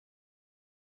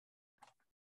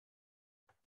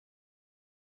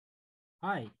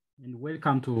Hi, and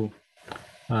welcome to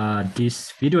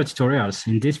this video tutorials.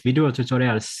 In this video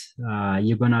tutorials,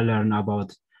 you're gonna learn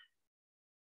about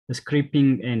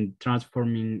scripting and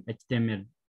transforming HTML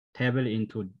table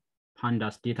into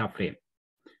Pandas DataFrame.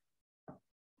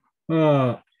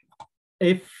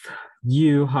 If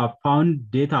you have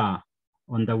found data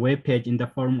on the web page in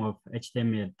the form of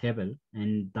HTML table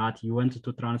and that you want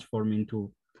to transform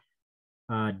into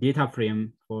data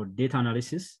frame for data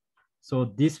analysis, so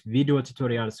this video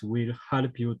tutorials will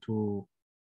help you to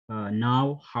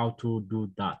know how to do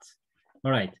that.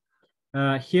 All right,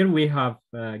 here we have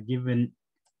given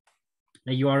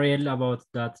a URL about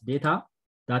that data.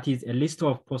 That is a list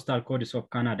of postal codes of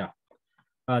Canada.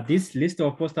 This list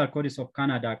of postal codes of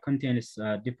Canada contains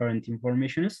different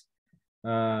informations.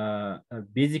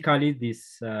 Basically,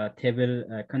 this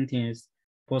table contains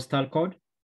postal code,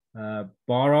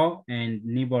 borough, and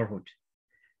neighborhood.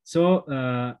 So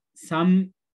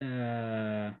some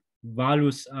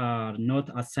values are not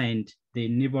assigned. The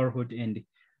neighborhood and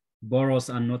boroughs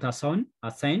are not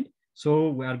assigned. So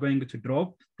we are going to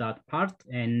drop that part,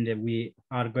 and we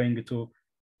are going to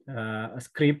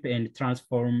script and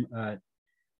transform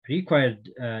required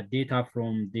data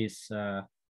from this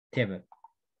table.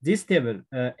 This table,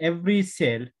 every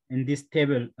cell in this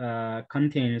table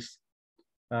contains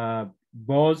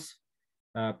both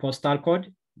postal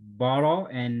code, borough,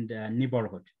 and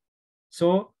neighborhood.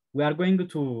 So we are going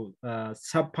to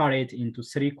separate into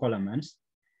three columns.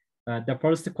 The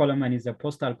first column is the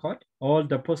postal code. All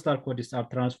the postal codes are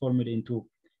transformed into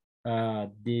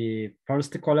the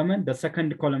first column. The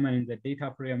second column in the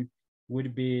data frame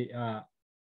would be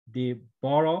the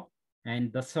borough,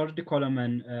 and the third column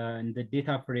in the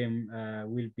data frame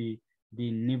will be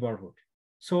the neighborhood.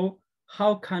 So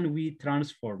how can we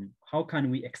transform? How can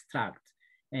we extract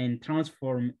and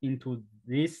transform into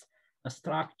this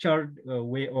structured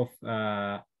way of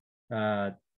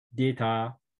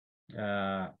data?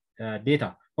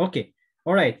 Okay,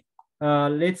 all right.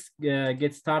 Let's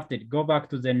get started. Go back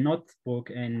to the notebook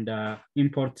and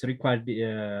import required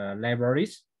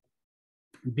libraries.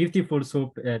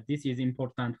 BeautifulSoup, this is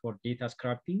important for data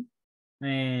scraping,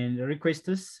 and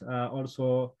requests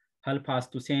also help us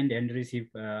to send and receive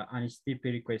HTTP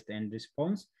request and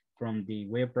response from the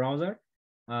web browser.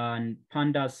 And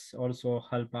Pandas also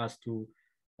help us to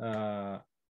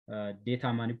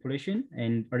data manipulation,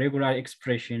 and regular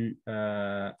expression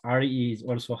RE is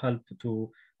also help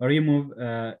to remove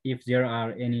if there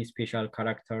are any special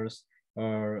characters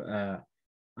or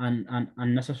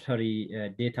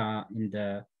unnecessary data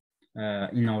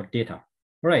in our data.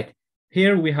 All right,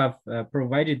 here we have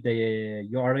provided the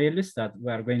URLs that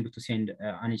we are going to send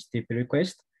an HTTP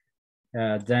request.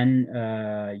 Then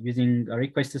using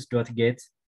requests.get,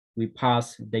 we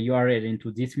pass the URL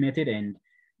into this method, and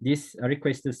this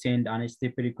request is send an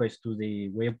HTTP request to the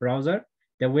web browser.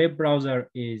 The web browser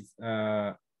is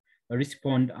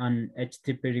respond an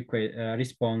HTTP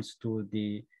response to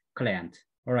the client.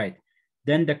 All right.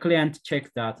 Then the client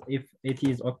checks that if it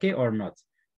is okay or not.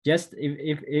 Just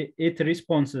if it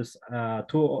responses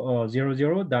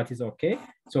 200, that is okay.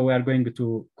 So we are going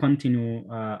to continue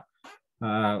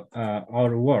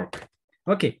our work.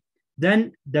 Okay,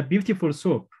 then the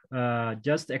BeautifulSoup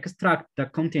just extract the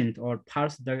content or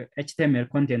parse the HTML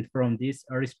content from this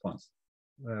response.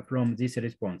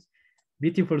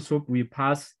 BeautifulSoup, we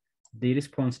pass the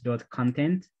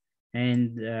response.content,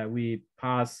 and we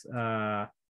pass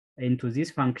into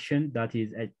this function that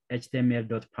is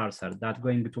HTML.parser, that's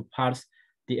going to parse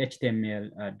the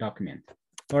HTML document.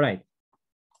 All right.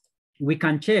 We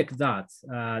can check that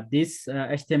this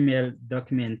HTML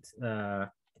document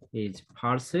is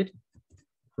parsed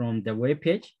from the web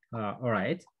page. All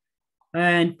right.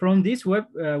 And from this web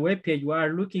page, we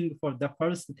are looking for the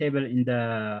first table in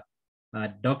the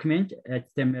document,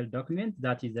 HTML document,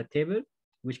 that is a table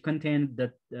which contains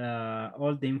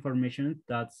all the information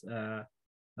that's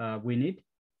we need.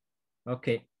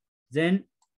 Okay, then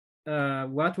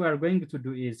what we are going to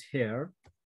do is here,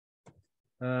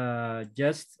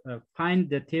 just find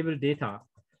the table data,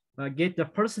 get the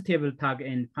first table tag,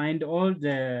 and find all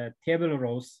the table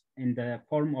rows in the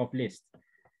form of list.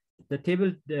 The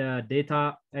table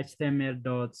data HTML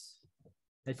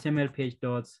page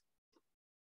dots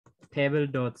table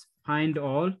dots find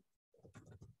all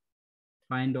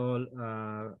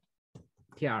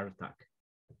tr tag.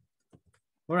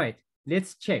 All right,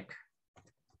 let's check.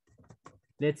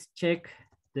 Let's check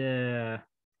the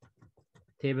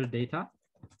table data,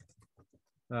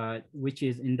 which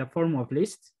is in the form of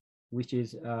list, which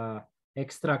is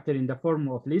extracted in the form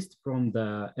of list from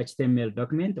the HTML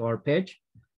document or page.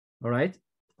 All right,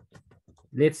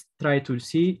 let's try to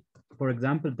see for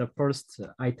example, the first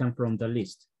item from the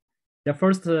list. The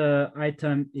first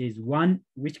item is one,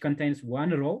 which contains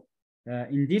one row.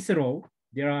 In this row,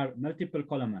 there are multiple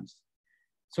columns.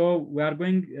 So we are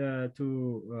going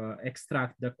to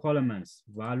extract the columns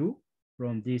value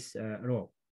from this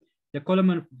row. The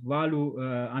column value,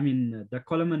 the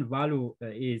column value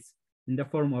is in the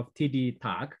form of TD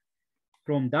tag.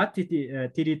 From that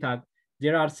TD tag,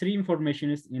 there are three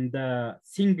informations in the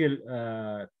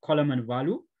single column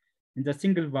value. In the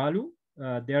single value,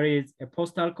 there is a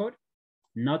postal code,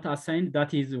 not assigned.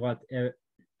 That is what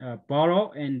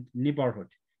borough and neighborhood.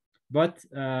 But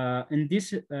in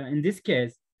this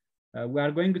case, we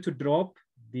are going to drop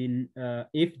the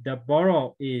if the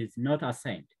borough is not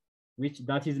assigned, which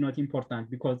that is not important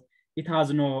because it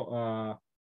has no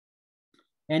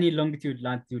any longitude,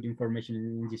 latitude information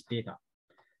in this data.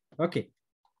 Okay.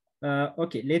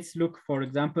 Okay, let's look, for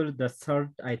example, the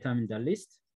third item in the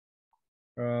list.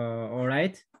 All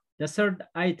right, the third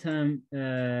item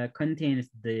contains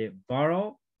the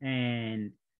borough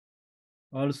and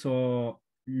also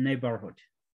neighborhood.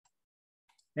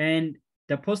 And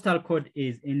the postal code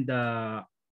is in the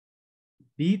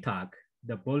B tag,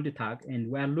 the bold tag,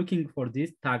 and we are looking for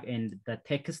this tag and the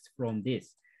text from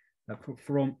this,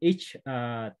 from each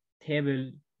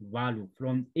table value,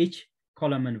 from each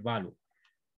column value.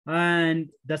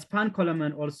 And the span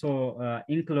column also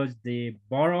includes the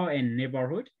borough and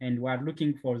neighborhood, and we are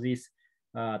looking for this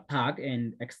tag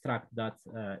and extract that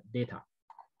data.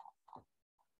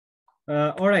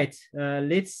 All right,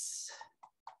 let's,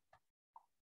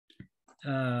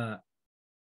 in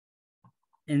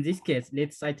this case,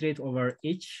 let's iterate over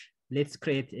each. Let's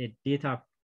create a data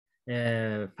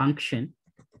function,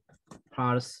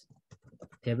 parse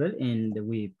table, and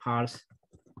we parse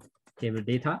table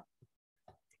data.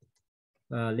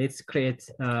 Let's create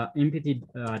empty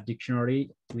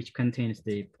dictionary, which contains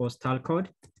the postal code,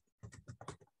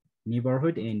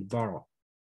 neighborhood, and borough.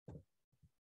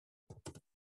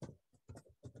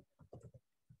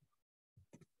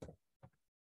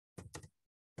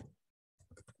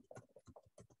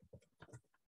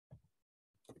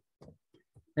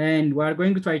 And we are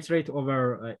going to iterate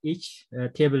over each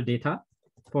table data.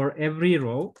 For every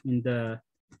row in the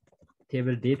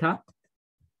table data,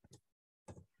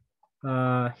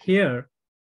 here,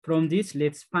 from this,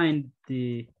 let's find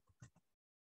the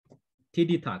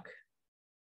TD tag.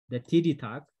 The TD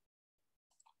tag,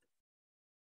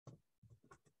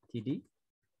 TD.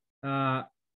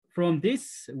 From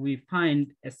this, we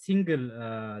find a single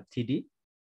TD,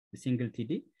 a single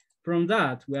TD. From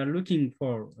that, we are looking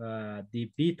for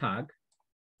the B tag,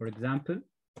 for example,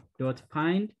 dot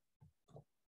find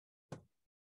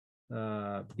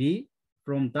B.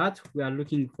 From that, we are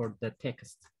looking for the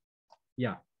text.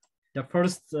 Yeah, the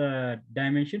first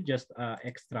dimension, just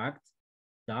extract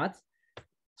that.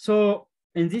 So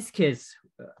in this case,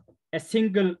 a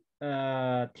single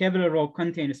table row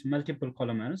contains multiple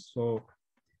columns. So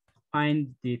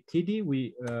find the TD.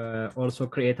 We also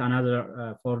create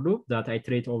another for loop that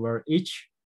iterate over each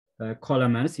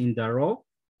columns in the row.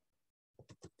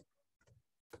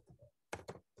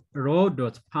 Row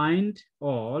dot find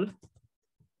all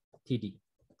TD.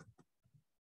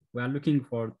 We are looking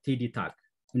for TD tag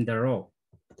in the row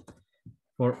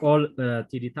for all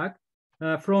TD tag.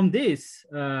 From this,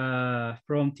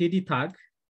 from TD tag,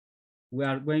 we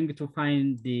are going to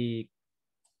find the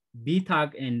B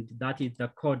tag, and that is the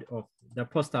code of the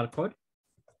postal code,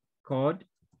 code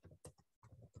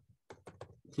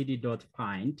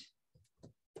td.find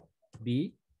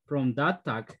B. From that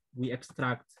tag, we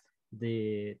extract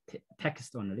the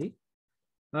text only.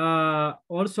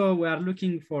 Also, we are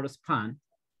looking for a span.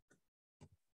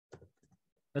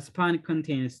 A span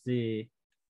contains the,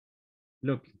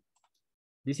 look,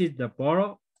 this is the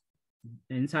borough.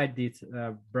 Inside this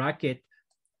bracket,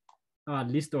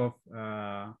 list of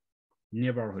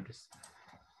neighborhoods.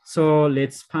 So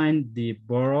let's find the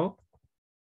borough,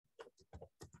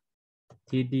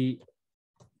 td.find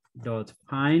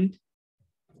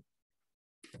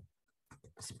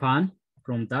span.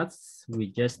 From that, we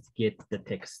just get the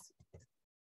text.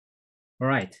 All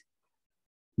right.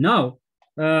 Now,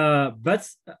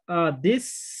 this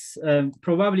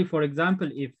probably, for example,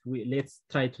 if we, let's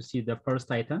try to see the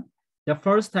first item. The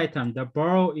first item, the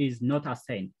borough is not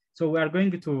assigned. So we are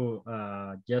going to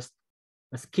just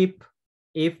skip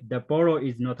if the borough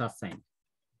is not assigned.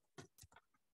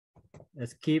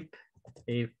 Skip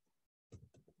if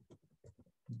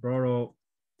borough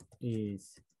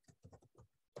is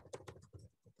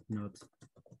not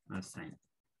assigned.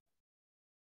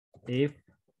 If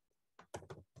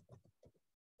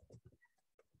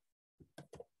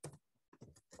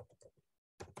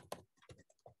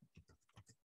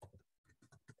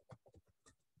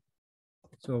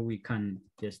So we can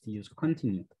just use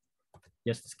continue,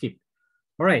 just skip.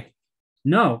 All right,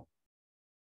 now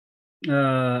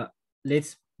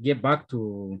let's get back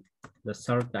to the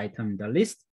third item in the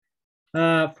list.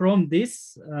 From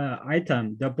this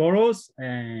item, the boroughs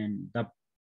and the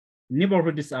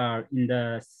neighborhoods are in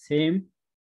the same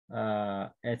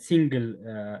a single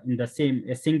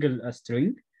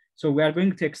string. So we are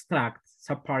going to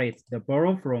separate the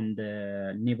borough from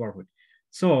the neighborhood.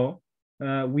 So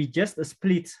we just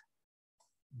split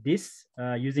this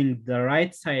using the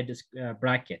right side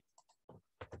bracket.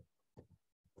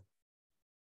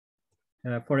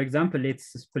 For example,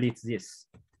 let's split this.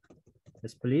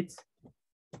 Split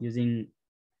using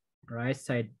right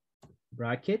side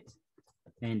bracket,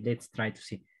 and let's try to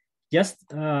see.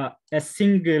 Just a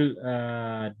single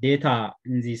data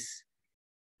in this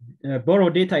borrow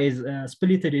data is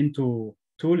split into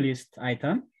two list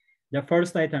items. The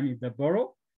first item is the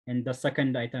borrow, and the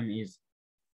second item is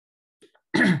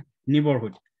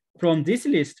neighborhood. From this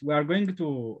list, we are going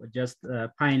to just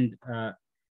find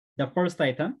the first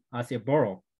item as a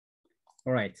borrow.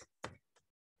 All right.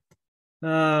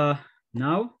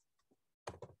 Now,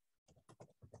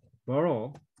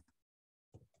 borrow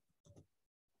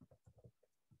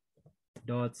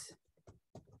dot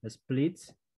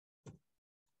split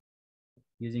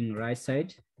using right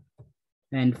side,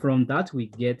 and from that we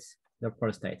get the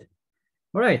first item.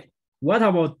 All right, what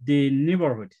about the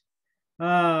neighborhood?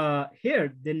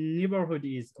 Here the neighborhood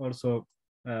is also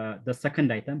the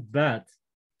second item, but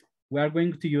we are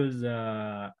going to use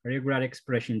a regular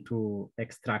expression to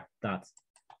extract that.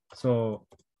 So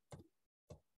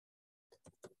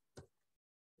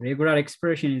regular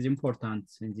expression is important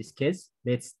in this case.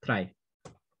 Let's try.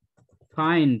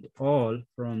 Find all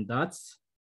from that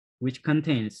which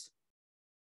contains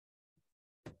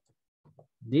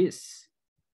this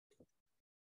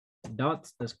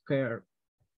dot the square.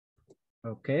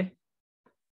 Okay.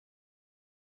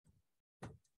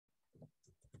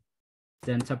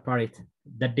 Then separate.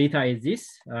 The data is this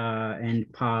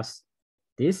and pass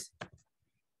this.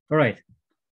 All right.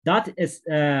 That is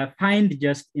find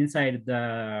just inside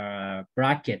the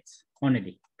bracket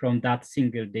only from that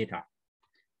single data.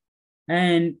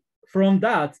 And from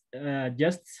that,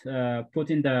 just put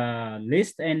in the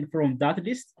list, and from that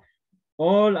list,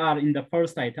 all are in the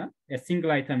first item, a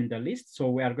single item in the list. So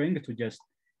we are going to just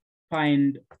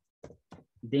find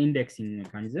the indexing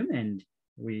mechanism and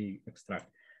we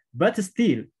extract. But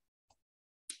still,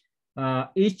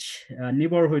 each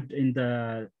neighborhood in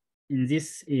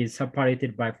this is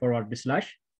separated by forward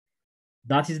slash.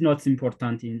 That is not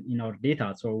important in our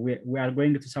data. So we are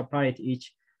going to separate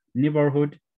each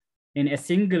neighborhood in a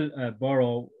single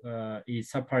borough is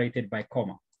separated by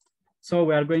comma. So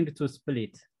we are going to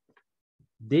split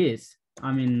this,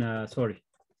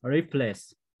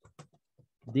 replace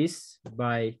this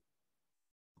by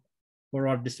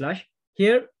forward slash.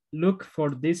 Here, look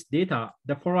for this data.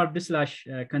 The forward slash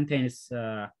contains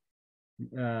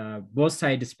both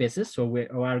side spaces. So we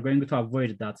are going to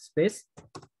avoid that space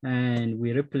and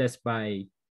we replace by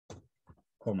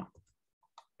comma.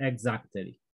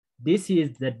 Exactly. This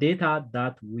is the data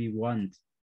that we want,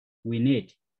 we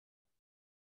need,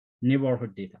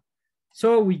 neighborhood data.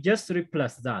 So we just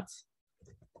replace that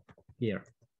here.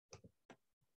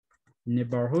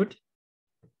 Neighborhood,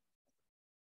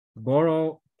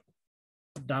 borrow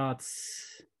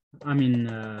dots,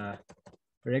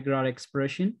 regular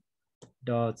expression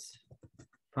dots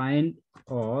find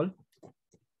all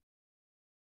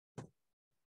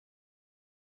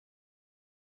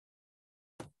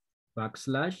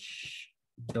backslash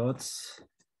dots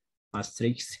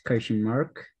asterisk question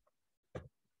mark.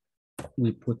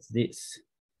 We put this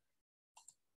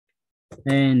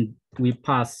and we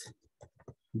pass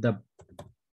the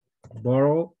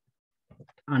borrow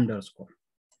underscore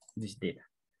this data.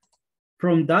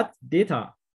 From that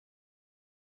data,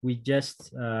 we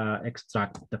just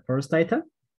extract the first item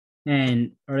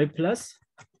and replace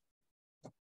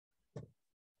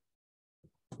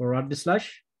forward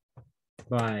slash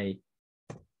by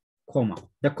comma.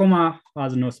 The comma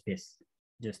has no space,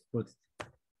 just put it.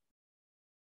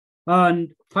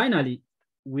 And finally,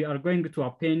 we are going to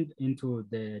append into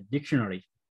the dictionary.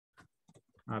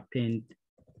 Append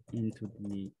into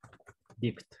the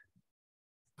dict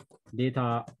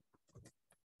data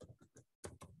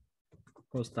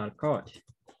postal code.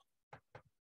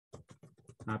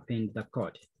 Append the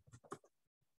code.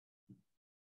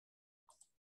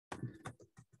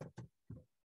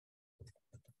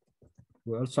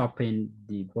 We also append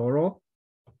the borrow.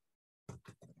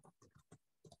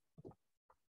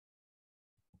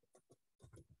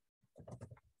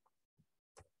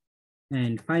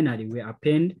 And finally, we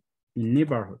append in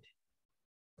neighborhood.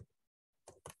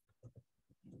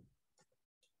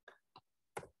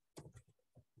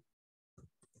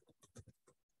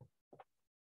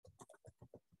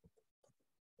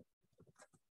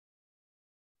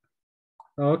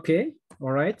 Okay,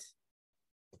 all right.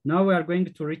 Now we are going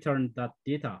to return that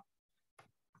data,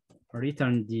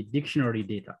 return the dictionary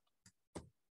data.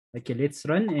 Okay, let's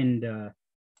run and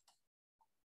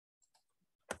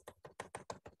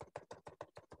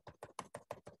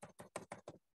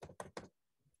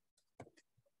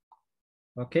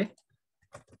okay.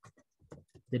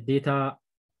 The data,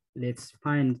 let's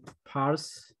find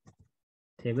parse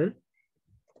table.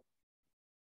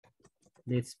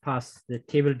 Let's pass the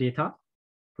table data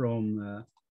from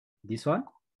this one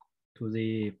to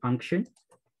the function.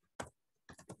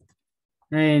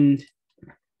 And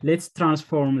let's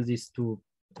transform this to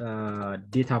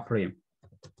data frame,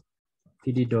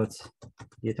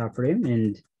 pd.dataframe,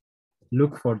 and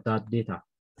look for that data.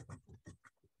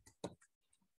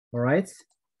 All right,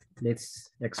 let's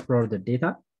explore the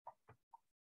data.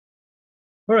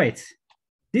 All right,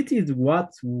 this is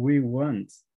what we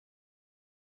want.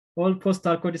 All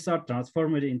postal codes are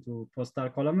transformed into postal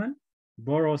column.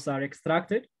 Boroughs are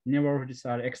extracted, neighborhoods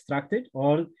are extracted.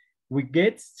 All we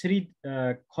get 3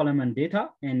 column data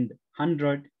and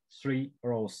 103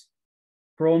 rows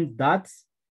from that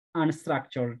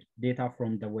unstructured data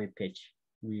from the web page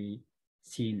we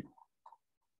seen.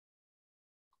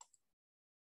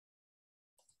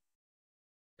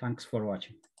 Thanks for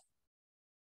watching.